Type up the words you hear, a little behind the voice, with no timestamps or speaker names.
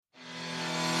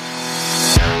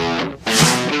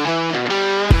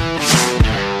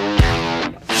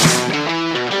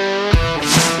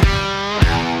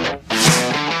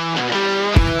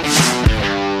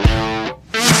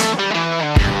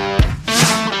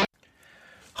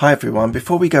Hi everyone,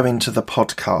 before we go into the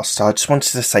podcast, I just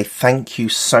wanted to say thank you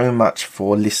so much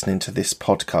for listening to this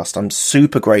podcast. I'm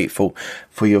super grateful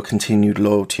for your continued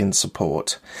loyalty and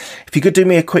support. If you could do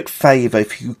me a quick favour,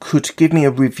 if you could give me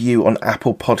a review on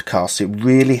Apple Podcasts, it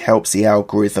really helps the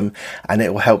algorithm and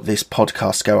it will help this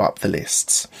podcast go up the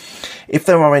lists. If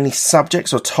there are any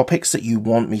subjects or topics that you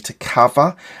want me to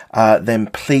cover, then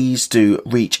please do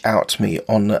reach out to me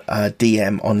on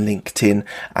DM on LinkedIn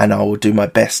and I will do my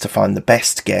best to find the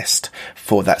best guest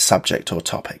for that subject or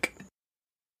topic.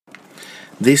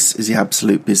 This is the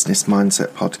Absolute Business Mindset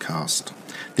Podcast.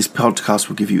 This podcast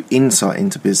will give you insight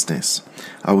into business.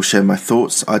 I will share my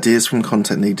thoughts, ideas from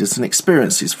content leaders and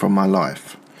experiences from my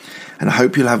life. And I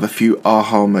hope you'll have a few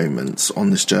aha moments on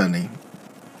this journey.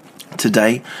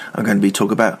 Today, I'm going to be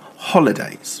talking about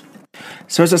holidays.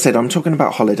 So as I said, I'm talking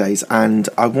about holidays and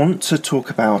I want to talk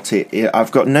about it.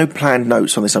 I've got no planned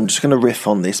notes on this. I'm just going to riff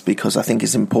on this because I think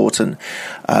it's important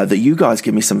that you guys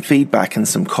give me some feedback and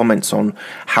some comments on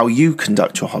how you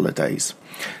conduct your holidays.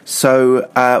 So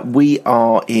we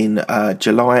are in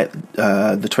July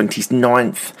the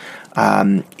 29th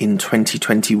in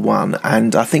 2021,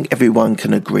 and I think everyone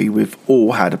can agree we've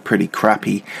all had a pretty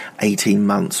crappy 18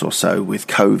 months or so with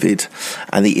COVID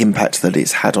and the impact that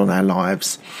it's had on our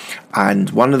lives. And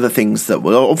one of the things that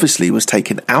obviously was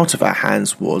taken out of our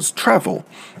hands was travel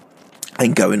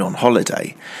and going on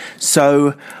holiday.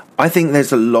 So I think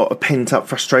there's a lot of pent-up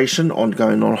frustration on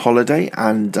going on holiday,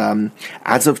 and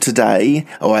as of today,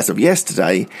 or as of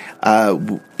yesterday,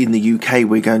 in the UK,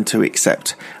 we're going to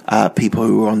accept people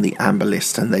who are on the amber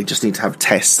list, and they just need to have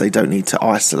tests. They don't need to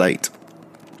isolate.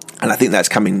 And I think that's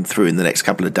coming through in the next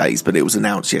couple of days, but it was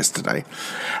announced yesterday.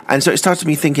 And so it started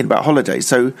me thinking about holidays.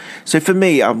 So for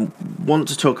me, I want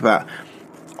to talk about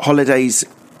holidays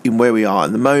in where we are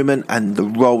at the moment and the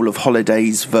role of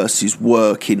holidays versus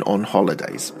working on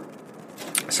holidays.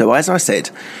 So as I said,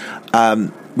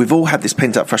 we've all had this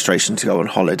pent-up frustration to go on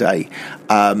holiday.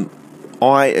 In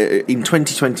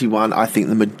 2021, I think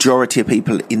the majority of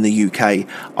people in the UK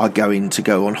are going to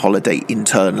go on holiday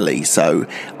internally. So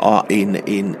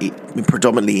in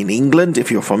predominantly in England, if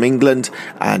you're from England,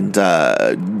 and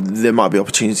there might be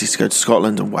opportunities to go to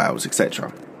Scotland and Wales,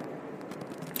 etc.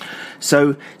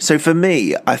 So for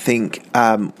me, I think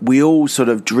we all sort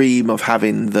of dream of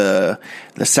having the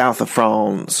south of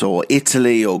France or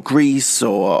Italy or Greece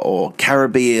or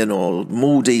Caribbean or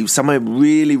Maldives, somewhere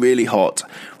really, really hot,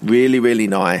 really, really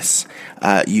nice.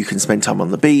 You can spend time on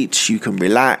the beach, you can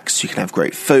relax, you can have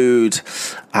great food.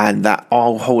 And that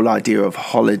whole idea of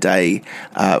holiday,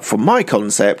 from my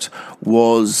concept,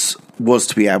 was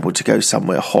to be able to go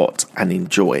somewhere hot and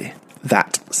enjoy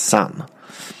that sun.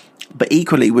 But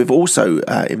equally, we've also,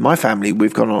 in my family,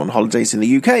 we've gone on holidays in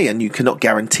the UK, and you cannot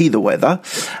guarantee the weather,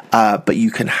 but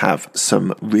you can have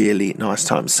some really nice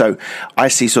times. So I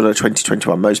see sort of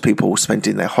 2021, most people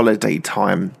spending their holiday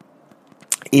time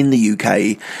in the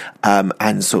UK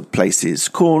and sort of places,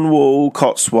 Cornwall,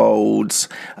 Cotswolds,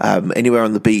 anywhere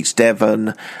on the beach,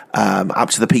 Devon, up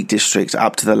to the Peak District,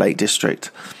 up to the Lake District.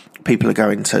 People are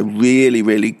going to really,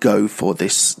 really go for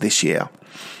this year.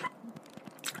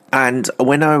 And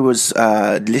when I was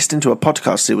listening to a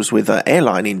podcast, it was with an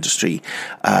airline industry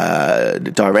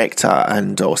director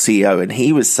or CEO, and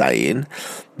he was saying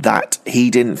that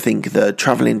he didn't think the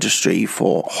travel industry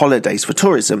for holidays, for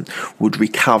tourism, would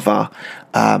recover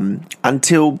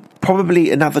until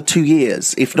probably another 2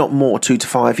 years, if not more, 2 to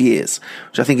 5 years,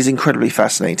 which I think is incredibly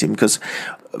fascinating because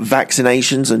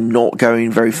vaccinations are not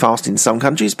going very fast in some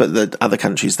countries, but the other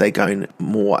countries, they're going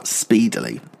more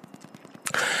speedily.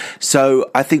 So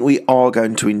I think we are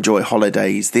going to enjoy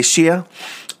holidays this year.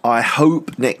 I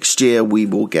hope next year we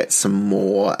will get some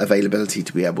more availability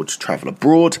to be able to travel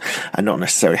abroad and not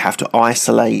necessarily have to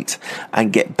isolate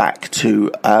and get back to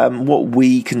what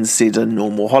we consider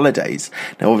normal holidays.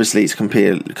 Now, obviously, it's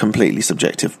completely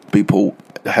subjective. People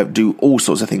do all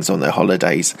sorts of things on their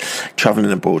holidays,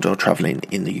 traveling abroad or traveling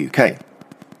in the UK.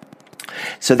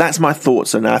 So that's my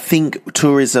thoughts, and I think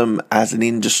tourism as an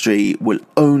industry will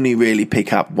only really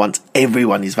pick up once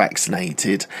everyone is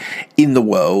vaccinated in the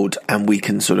world, and we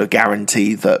can sort of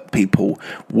guarantee that people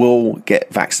will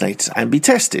get vaccinated and be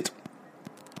tested.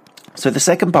 So the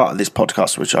second part of this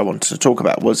podcast, which I wanted to talk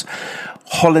about, was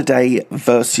holiday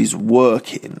versus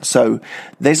working. So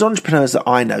there's entrepreneurs that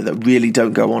I know that really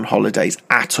don't go on holidays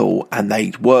at all, and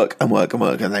they work and work and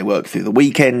work, and they work through the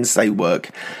weekends, they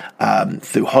work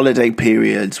through holiday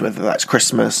periods, whether that's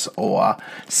Christmas or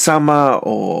summer,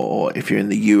 or if you're in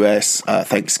the US,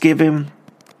 Thanksgiving.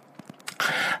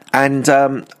 And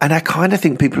I kind of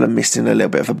think people are missing a little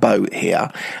bit of a boat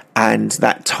here, and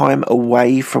that time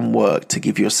away from work to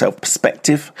give yourself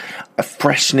perspective, a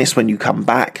freshness when you come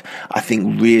back, I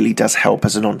think really does help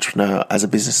as an entrepreneur, as a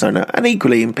business owner, and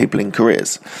equally in people in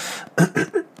careers.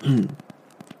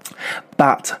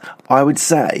 But I would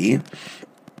say,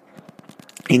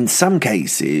 in some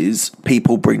cases,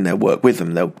 people bring their work with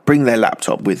them. They'll bring their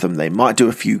laptop with them. They might do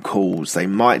a few calls. They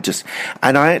might just...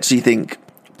 And I actually think,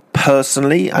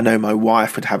 personally, I know my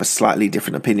wife would have a slightly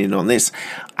different opinion on this.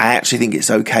 I actually think it's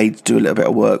okay to do a little bit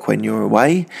of work when you're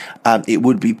away. It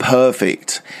would be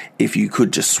perfect if you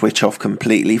could just switch off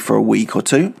completely for a week or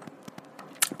two.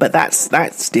 But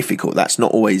that's difficult. That's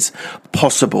not always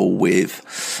possible with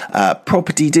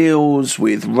property deals,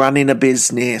 with running a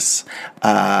business.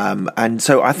 And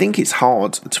so I think it's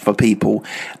hard for people,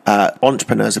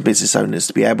 entrepreneurs and business owners,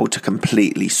 to be able to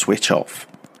completely switch off.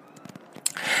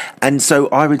 And so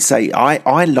I would say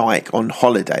I like on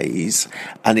holidays,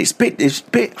 and it's a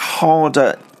bit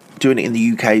harder doing it in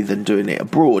the UK than doing it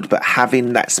abroad, but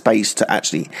having that space to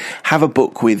actually have a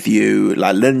book with you,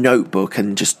 like a notebook,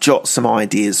 and just jot some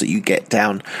ideas that you get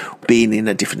down, being in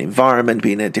a different environment,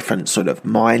 being in a different sort of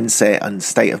mindset and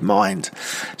state of mind.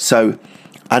 So,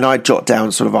 and I jot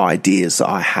down sort of ideas that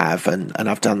I have, and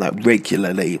I've done that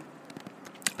regularly,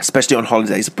 especially on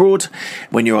holidays abroad,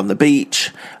 when you're on the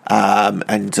beach,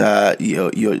 and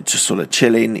you're just sort of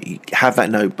chilling. You have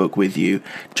that notebook with you,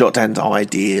 jot down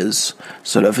ideas,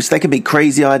 sort of. They can be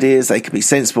crazy ideas, they can be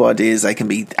sensible ideas, they can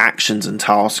be actions and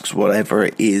tasks, whatever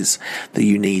it is that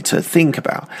you need to think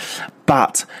about.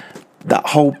 But that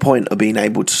whole point of being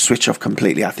able to switch off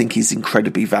completely, I think, is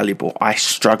incredibly valuable. I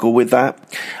struggle with that.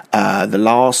 The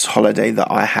last holiday that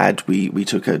I had, we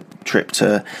took a trip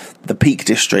to the Peak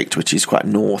District, which is quite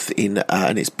north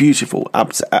and it's beautiful,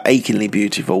 achingly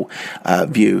beautiful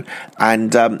view.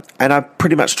 And I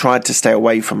pretty much tried to stay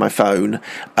away from my phone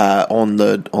on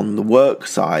the work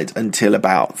side until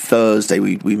about Thursday.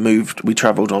 We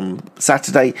travelled on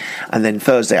Saturday, and then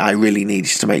Thursday I really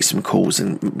needed to make some calls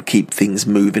and keep things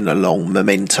moving along,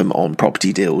 momentum on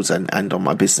property deals and on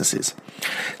my businesses.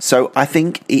 So I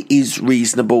think it is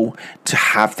reasonable to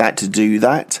have that, to do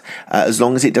that, as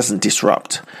long as it doesn't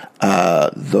disrupt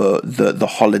the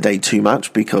holiday too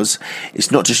much, because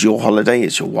it's not just your holiday,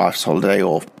 it's your wife's holiday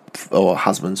or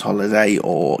husband's holiday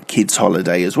or kids'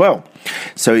 holiday as well.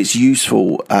 So it's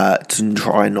useful to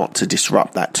try not to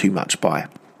disrupt that too much by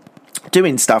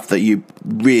doing stuff that you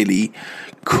really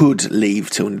could leave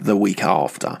till the week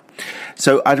after.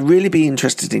 So I'd really be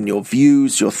interested in your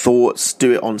views, your thoughts.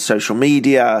 Do it on social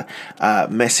media,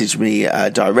 message me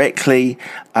directly,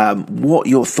 what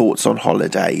your thoughts on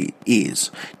holiday is.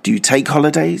 Do you take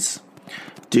holidays?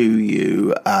 Do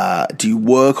you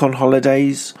work on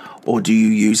holidays? Or do you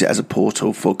use it as a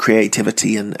portal for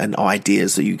creativity and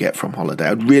ideas that you get from holiday?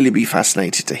 I'd really be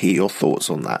fascinated to hear your thoughts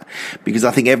on that, because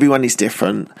I think everyone is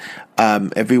different.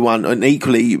 Everyone, and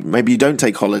equally, maybe you don't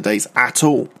take holidays at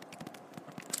all,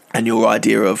 and your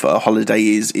idea of a holiday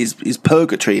is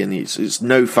purgatory, and it's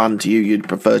no fun to you. You'd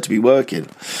prefer to be working.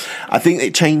 I think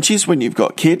it changes when you've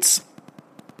got kids.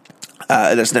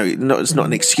 It's not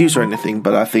an excuse or anything,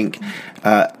 but I think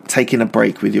taking a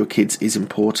break with your kids is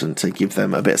important to give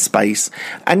them a bit of space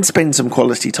and spend some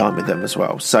quality time with them as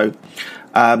well. So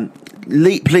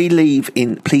please leave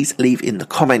in the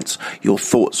comments your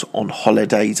thoughts on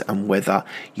holidays and whether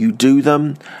you do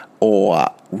them, or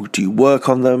do you work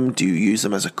on them? Do you use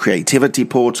them as a creativity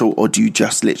portal, or do you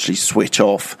just literally switch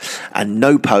off and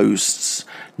no posts,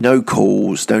 no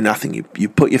calls, no nothing? You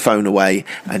put your phone away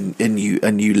and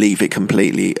you leave it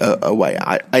completely away.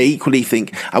 I equally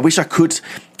think I wish I could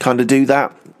kind of do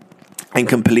that and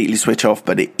completely switch off,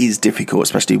 but it is difficult,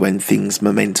 especially when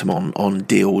momentum on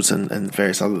deals and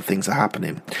various other things are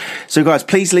happening. So guys,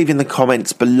 please leave in the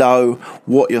comments below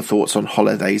what your thoughts on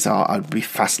holidays are. I'd be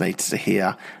fascinated to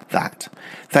hear that.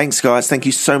 Thanks guys, thank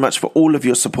you so much for all of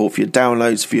your support, for your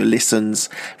downloads, for your listens,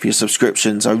 for your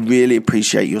subscriptions. I really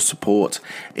appreciate your support.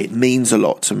 It means a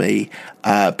lot to me.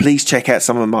 Please check out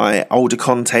some of my older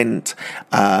content.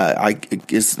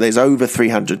 There's over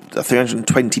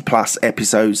 320 plus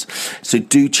episodes, so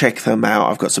do check them out.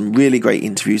 I've got some really great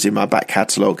interviews in my back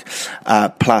catalogue,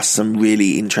 plus some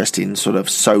really interesting sort of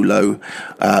solo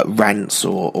rants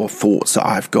or thoughts that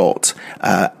I've got,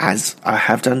 as I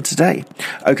have done today.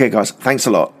 Okay guys, thanks a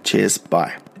lot. Cheers.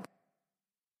 Bye.